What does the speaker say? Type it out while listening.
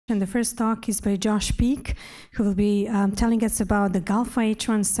And the first talk is by Josh Peak, who will be telling us about the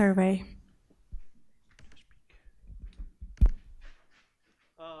GALFA-H1 survey.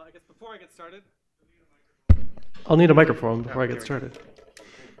 I guess before I get started, I'll need a microphone before I get started.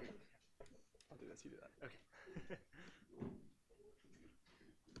 I'll do this, you do that. Okay.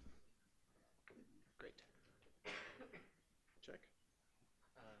 Great. Check.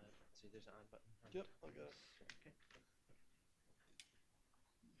 So there's an on button. Yep, I'll go. Okay.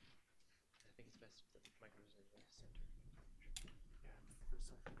 I think it's best if the microphone's in the center. Yeah, for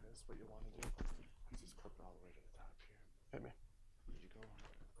something like this, what you want to do is just clip it all the way to the top here. Hit me.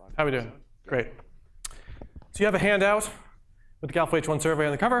 How we doing? Great. So you have a handout with the GALFA-H1 survey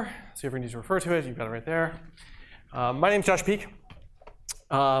on the cover. So if you need to refer to it, you've got it right there. My name's Josh Peak.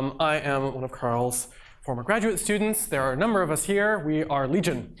 I am one of Carl's former graduate students. There are a number of us here. We are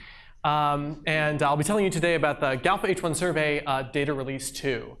Legion. And I'll be telling you today about the GALFA-H1 survey data release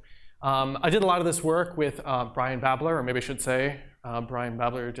 2. I did a lot of this work with Brian Babler, or maybe I should say Brian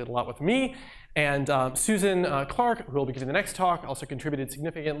Babler did a lot with me. And Susan Clark, who will be giving the next talk, also contributed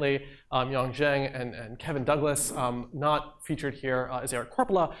significantly. Yang Zheng and Kevin Douglas, not featured here, is Eric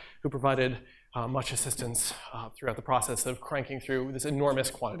Korpela, who provided much assistance throughout the process of cranking through this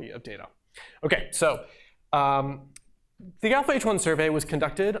enormous quantity of data. OK, so the GALFA-H1 survey was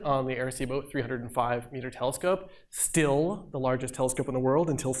conducted on the Arecibo 305-meter telescope, still the largest telescope in the world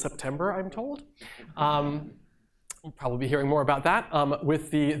until September, I'm told. We'll probably be hearing more about that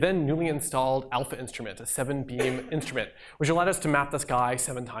with the then newly installed ALPHA instrument, a 7-beam instrument, which allowed us to map the sky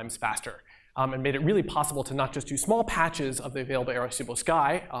 7 times faster and made it really possible to not just do small patches of the available Arecibo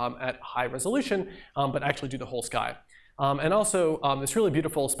sky at high resolution, but actually do the whole sky. And also this really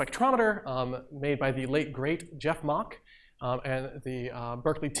beautiful spectrometer made by the late, great Jeff Mock and the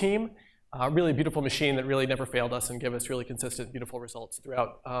Berkeley team. Really beautiful machine that really never failed us and gave us really consistent, beautiful results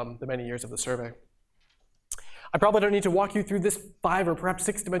throughout the many years of the survey. I probably don't need to walk you through this 5 or perhaps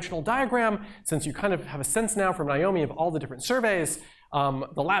 6-dimensional diagram, since you kind of have a sense now from Naomi of all the different surveys. The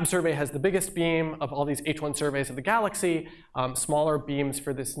lab survey has the biggest beam of all these H1 surveys of the galaxy. Smaller beams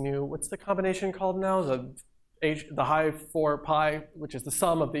for this new, what's the combination called now? The high 4 pi, which is the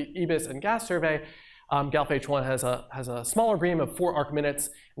sum of the EBIS and gas survey. GALFA-H1 has a smaller beam of 4 arc minutes,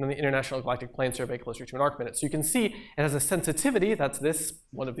 and then the International Galactic Plane Survey closer to an arc minute. So you can see it has a sensitivity, that's this,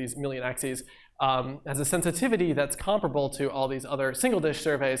 one of these million axes, has a sensitivity that's comparable to all these other single dish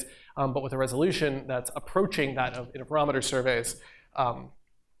surveys, but with a resolution that's approaching that of interferometer surveys.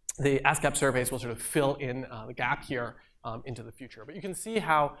 The ASCAP surveys will sort of fill in the gap here into the future. But you can see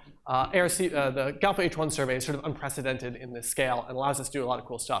how the GALFA-H1 survey is sort of unprecedented in this scale and allows us to do a lot of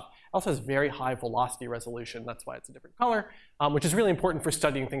cool stuff. It also has very high velocity resolution. That's why it's a different color, which is really important for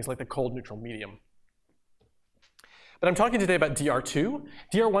studying things like the cold neutral medium. But I'm talking today about DR2.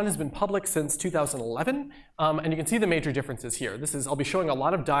 DR1 has been public since 2011, and you can see the major differences here. I'll be showing a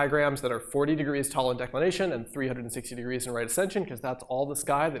lot of diagrams that are 40 degrees tall in declination and 360 degrees in right ascension, because that's all the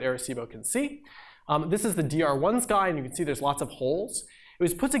sky that Arecibo can see. This is the DR1 sky, and you can see there's lots of holes. It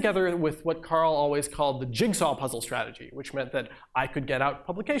was put together with what Carl always called the jigsaw puzzle strategy, which meant that I could get out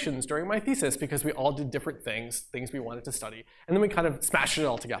publications during my thesis because we all did different things we wanted to study. And then we kind of smashed it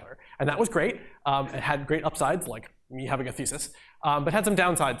all together. And that was great. It had great upsides, like me having a thesis, but had some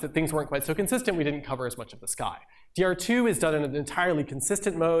downsides that things weren't quite so consistent. We didn't cover as much of the sky. DR2 is done in an entirely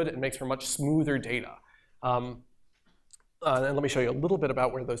consistent mode and makes for much smoother data. And let me show you a little bit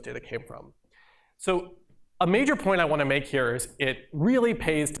about where those data came from. So a major point I want to make here is it really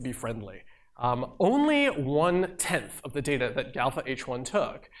pays to be friendly. Only 1/10 of the data that GALFA-H1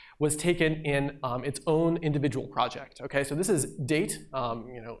 took was taken in its own individual project. Okay, so this is date,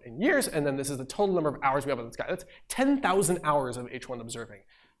 in years, and then this is the total number of hours we have in the sky. That's 10,000 hours of H1 observing.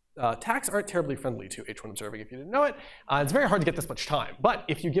 TACs aren't terribly friendly to H1 observing, if you didn't know it. It's very hard to get this much time. But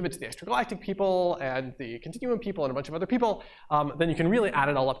if you give it to the extragalactic people and the continuum people and a bunch of other people, then you can really add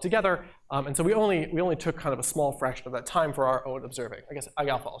it all up together. And so we only took kind of a small fraction of that time for our own observing. I guess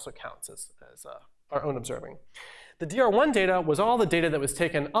IGALFA also counts as our own observing. The DR1 data was all the data that was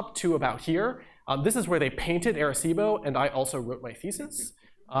taken up to about here. This is where they painted Arecibo, and I also wrote my thesis.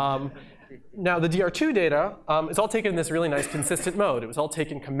 Now the DR2 data is all taken in this really nice consistent mode. It was all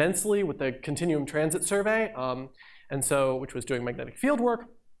taken commensally with the Continuum Transit Survey, which was doing magnetic field work.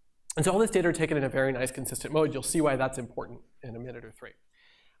 And so all this data are taken in a very nice consistent mode. You'll see why that's important in a minute or 3.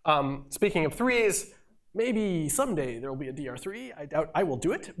 Speaking of 3s, maybe someday there will be a DR3. I doubt I will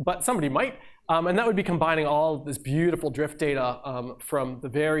do it, but somebody might. And that would be combining all of this beautiful drift data from the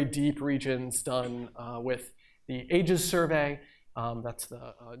very deep regions done with the AGES survey That's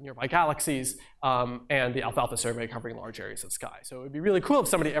the nearby galaxies, and the Alpha-Alpha survey covering large areas of sky. So it would be really cool if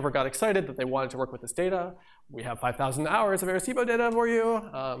somebody ever got excited that they wanted to work with this data. We have 5,000 hours of Arecibo data for you.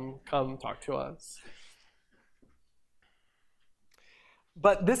 Come talk to us.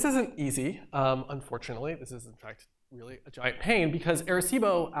 But this isn't easy, unfortunately. This is, in fact, really a giant pain because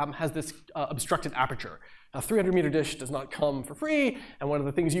Arecibo has this obstructed aperture. A 300-meter dish does not come for free, and one of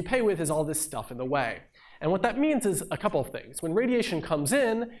the things you pay with is all this stuff in the way. And what that means is a couple of things. When radiation comes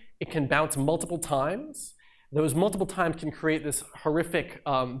in, it can bounce multiple times. Those multiple times can create this horrific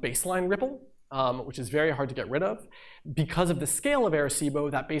baseline ripple, which is very hard to get rid of. Because of the scale of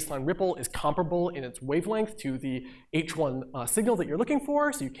Arecibo, that baseline ripple is comparable in its wavelength to the H1 signal that you're looking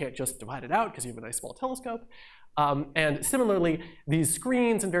for, so you can't just divide it out because you have a nice small telescope. And similarly, these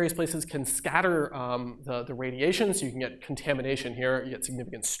screens in various places can scatter the radiation, so you can get contamination here. You get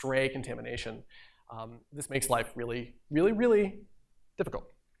significant stray contamination. This makes life really, really, really difficult.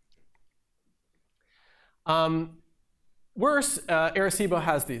 Worse, Arecibo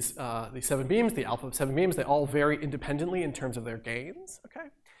has these 7 beams, the alpha of 7 beams. They all vary independently in terms of their gains, okay?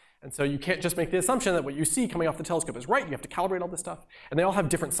 And so you can't just make the assumption that what you see coming off the telescope is right. You have to calibrate all this stuff. And they all have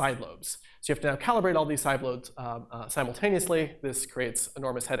different side lobes. So you have to now calibrate all these side lobes simultaneously. This creates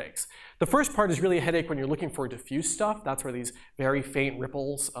enormous headaches. The first part is really a headache when you're looking for diffuse stuff. That's where these very faint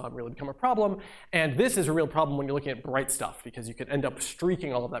ripples really become a problem. And this is a real problem when you're looking at bright stuff, because you can end up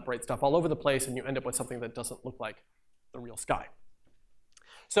streaking all of that bright stuff all over the place, and you end up with something that doesn't look like the real sky.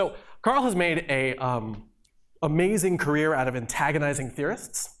 So Carl has made a amazing career out of antagonizing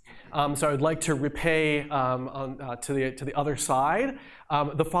theorists. So I would like to repay to the other side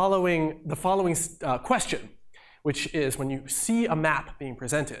the following question, which is when you see a map being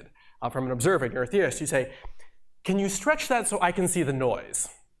presented from an observer and you're a theorist, you say, can you stretch that so I can see the noise?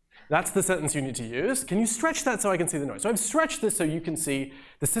 That's the sentence you need to use. Can you stretch that so I can see the noise? So I've stretched this so you can see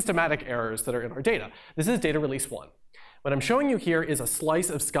the systematic errors that are in our data. This is data release 1. What I'm showing you here is a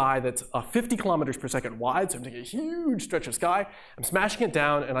slice of sky that's 50 kilometers per second wide, so I'm taking a huge stretch of sky, I'm smashing it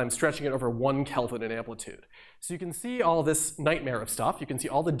down, and I'm stretching it over 1 Kelvin in amplitude. So you can see all this nightmare of stuff. You can see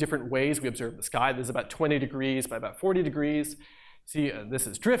all the different ways we observe the sky. This is about 20 degrees by about 40 degrees. See, this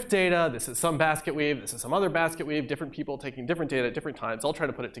is drift data, this is some basket weave, this is some other basket weave, different people taking different data at different times, all trying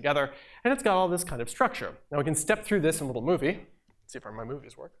to put it together, and it's got all this kind of structure. Now we can step through this in a little movie. See if my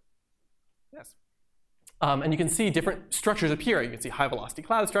movies work. Yes. And you can see different structures appear. You can see high velocity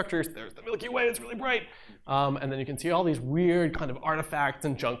cloud structures. There's the Milky Way, it's really bright. And then you can see all these weird kind of artifacts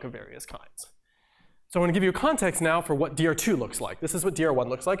and junk of various kinds. So I want to give you a context now for what DR2 looks like. This is what DR1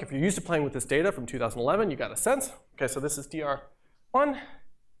 looks like. If you're used to playing with this data from 2011, you got a sense. Okay, so this is DR1.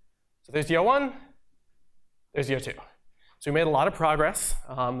 So there's DR1, there's DR2. So we made a lot of progress.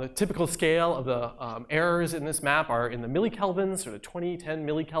 The typical scale of the errors in this map are in the millikelvins, sort of 20, 10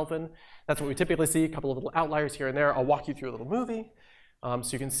 millikelvin. That's what we typically see, a couple of little outliers here and there. I'll walk you through a little movie so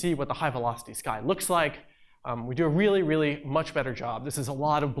you can see what the high velocity sky looks like. We do a really, really much better job. This is a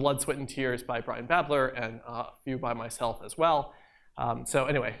lot of blood, sweat, and tears by Brian Babler and a few by myself as well. So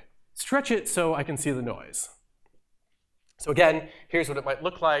anyway, stretch it so I can see the noise. So again, here's what it might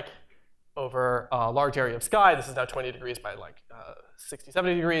look like over a large area of sky. This is now 20 degrees by like 60,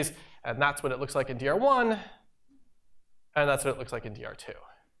 70 degrees. And that's what it looks like in DR1. And that's what it looks like in DR2.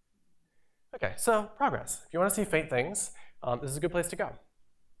 OK, so progress. If you want to see faint things, this is a good place to go.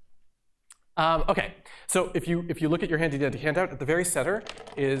 OK, so if you look at your handy-dandy handout, at the very center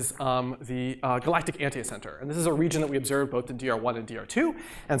is the galactic antiocenter. And this is a region that we observed both in DR1 and DR2.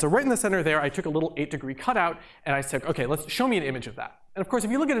 And so right in the center there, I took a little 8-degree cutout, and I said, OK, let's show me an image of that. And of course,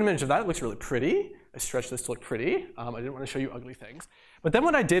 if you look at an image of that, it looks really pretty. I stretched this to look pretty. I didn't want to show you ugly things. But then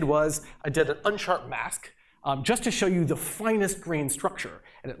what I did was I did an unsharp mask just to show you the finest grained structure.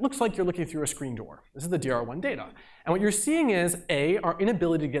 And it looks like you're looking through a screen door. This is the DR1 data. And what you're seeing is, A, our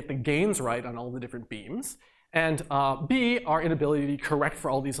inability to get the gains right on all the different beams, and B, our inability to correct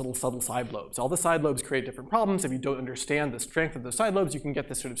for all these little subtle side lobes. All the side lobes create different problems. If you don't understand the strength of the side lobes, you can get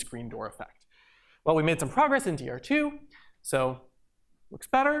this sort of screen door effect. Well, we made some progress in DR2. So looks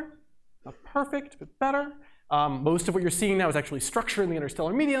better. Not perfect, but better. Most of what you're seeing now is actually structure in the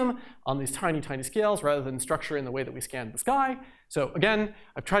interstellar medium on these tiny, tiny scales rather than structure in the way that we scanned the sky. So again,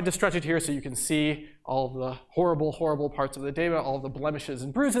 I've tried to stretch it here so you can see all of the horrible, horrible parts of the data, all of the blemishes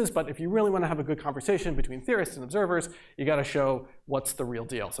and bruises. But if you really want to have a good conversation between theorists and observers, you got to show what's the real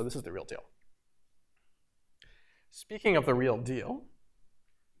deal. So this is the real deal. Speaking of the real deal,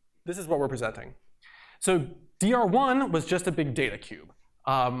 this is what we're presenting. So DR1 was just a big data cube.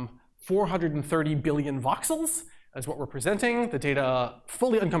 430 billion voxels. is what we're presenting. The data,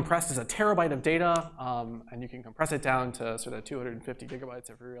 fully uncompressed, is a terabyte of data, and you can compress it down to sort of 250 gigabytes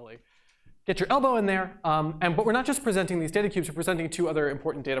if you really get your elbow in there. But we're not just presenting these data cubes, we're presenting two other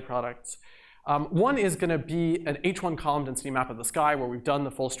important data products. One is going to be an H1 column density map of the sky, where we've done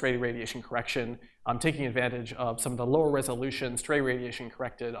the full stray radiation correction, taking advantage of some of the lower resolution stray radiation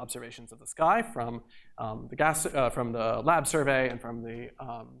corrected observations of the sky from the lab survey and from the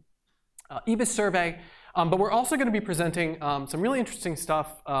EBIS survey. But we're also going to be presenting some really interesting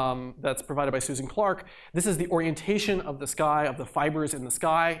stuff that's provided by Susan Clark. This is the orientation of the sky, of the fibers in the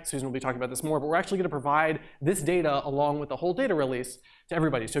sky. Susan will be talking about this more, but we're actually going to provide this data along with the whole data release to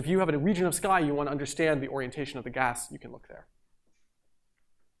everybody. So if you have a region of sky you want to understand the orientation of the gas, you can look there.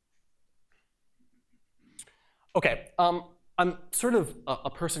 OK, I'm sort of a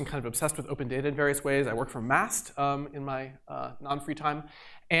person kind of obsessed with open data in various ways. I work for MAST in my non-free time.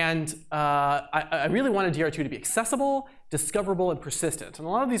 And I really wanted DR2 to be accessible, discoverable, and persistent. And a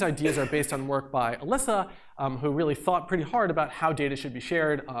lot of these ideas are based on work by Alyssa, who really thought pretty hard about how data should be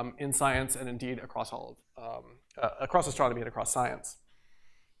shared in science and indeed across across astronomy and across science.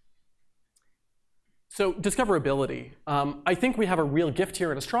 So discoverability. I think we have a real gift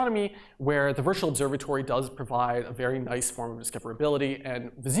here in astronomy where the virtual observatory does provide a very nice form of discoverability,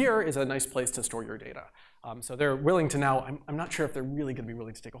 and Vizier is a nice place to store your data. So they're willing to now, I'm not sure if they're really going to be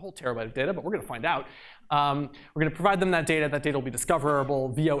willing to take a whole terabyte of data, but we're going to find out. We're going to provide them that data will be discoverable.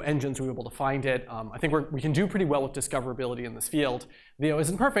 VO engines will be able to find it. I think we can do pretty well with discoverability in this field. VO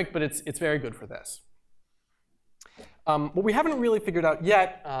isn't perfect, but it's very good for this. What we haven't really figured out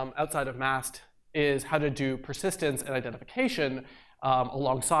yet, outside of MAST, is how to do persistence and identification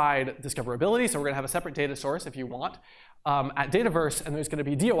alongside discoverability. So we're going to have a separate data source if you want at Dataverse, and there's going to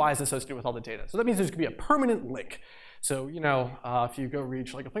be DOIs associated with all the data. So that means there's going to be a permanent link. So if you go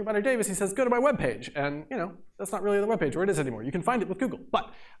reach like a Finkbeiner Davis, he says, go to my webpage. And that's not really the webpage where it is anymore. You can find it with Google.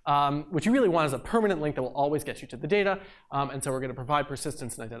 But what you really want is a permanent link that will always get you to the data. And so we're going to provide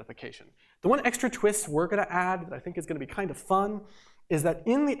persistence and identification. The one extra twist we're going to add that I think is going to be kind of fun is that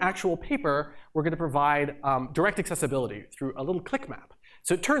in the actual paper, we're going to provide direct accessibility through a little click map.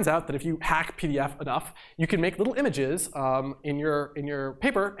 So it turns out that if you hack PDF enough, you can make little images in your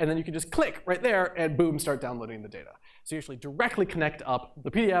paper, and then you can just click right there, and boom, start downloading the data. So you actually directly connect up the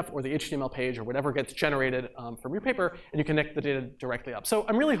PDF or the HTML page or whatever gets generated from your paper, and you connect the data directly up. So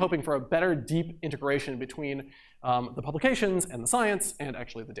I'm really hoping for a better deep integration between the publications and the science and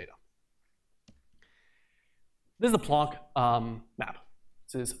actually the data. This is the Planck map.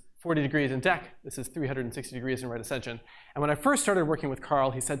 This is 40 degrees in Dec. This is 360 degrees in right ascension. And when I first started working with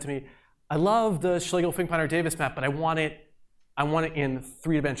Carl, he said to me, I love the Schlegel-Finkbeiner-Davis map, but I want it in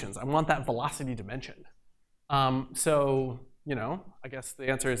 3 dimensions. I want that velocity dimension. So, I guess the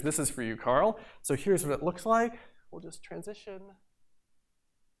answer is this is for you, Carl. So here's what it looks like. We'll just transition.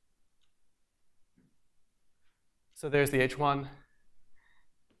 So there's the H1.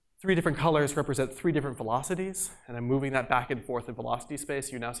 3 different colors represent 3 different velocities, and I'm moving that back and forth in velocity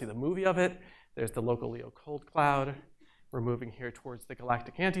space. You now see the movie of it. There's the local Leo cold cloud. We're moving here towards the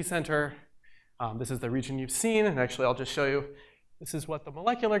galactic anticenter. This is the region you've seen, and actually I'll just show you. This is what the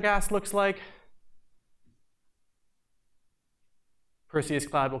molecular gas looks like. Perseus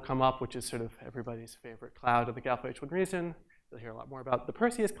cloud will come up, which is sort of everybody's favorite cloud of the GALFA-H1 region. You'll hear a lot more about the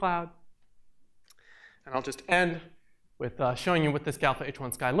Perseus cloud. And I'll just end with showing you what this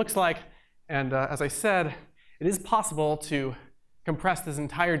GALFA-H1 sky looks like. And as I said, it is possible to compress this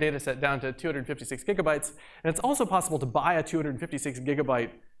entire data set down to 256 gigabytes. And it's also possible to buy a 256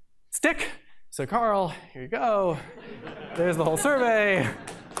 gigabyte stick. So Carl, here you go. There's the whole survey.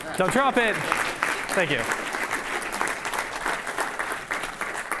 Don't drop it. Thank you.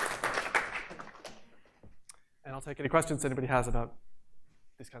 And I'll take any questions anybody has about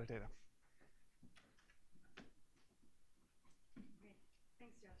this kind of data.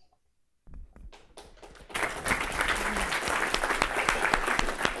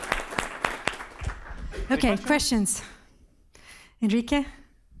 OK, questions? Enrique?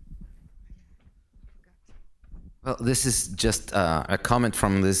 Well, this is just a comment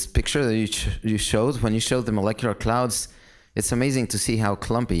from this picture that you showed. When you showed the molecular clouds, it's amazing to see how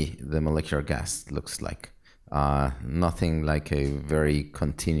clumpy the molecular gas looks like. Nothing like a very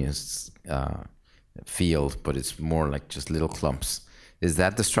continuous field, but it's more like just little clumps. Is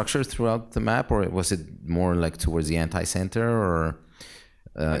that the structure throughout the map, or was it more like towards the anti-center, or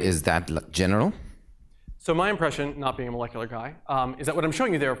is that general? So my impression, not being a molecular guy, is that what I'm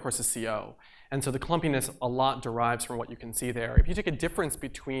showing you there, of course, is CO. And so the clumpiness a lot derives from what you can see there. If you take a difference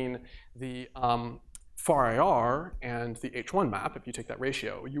between the far IR and the H1 map, if you take that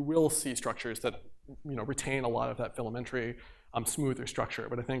ratio, you will see structures that retain a lot of that filamentary, smoother structure.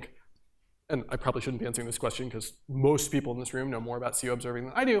 But I think, and I probably shouldn't be answering this question because most people in this room know more about CO observing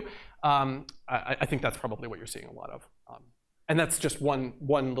than I do. I think that's probably what you're seeing a lot of. And that's just one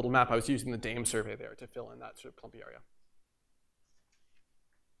little map. I was using the DAME survey there to fill in that sort of clumpy area.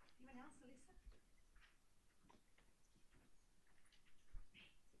 Anyone else, Elisa?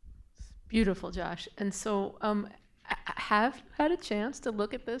 Beautiful, Josh. And so have you had a chance to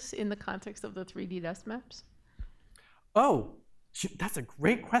look at this in the context of the 3D dust maps? Oh, that's a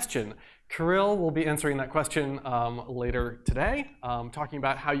great question. Kirill will be answering that question later today, talking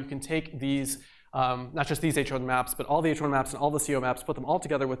about how you can take these, not just these H1 maps, but all the H1 maps and all the CO maps, put them all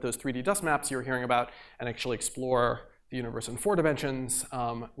together with those 3D dust maps you were hearing about, and actually explore the universe in 4 dimensions,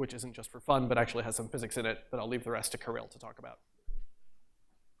 which isn't just for fun, but actually has some physics in it. But I'll leave the rest to Kirill to talk about.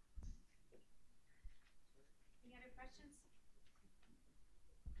 Any other questions?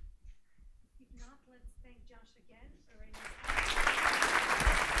 If not, let's thank Josh again for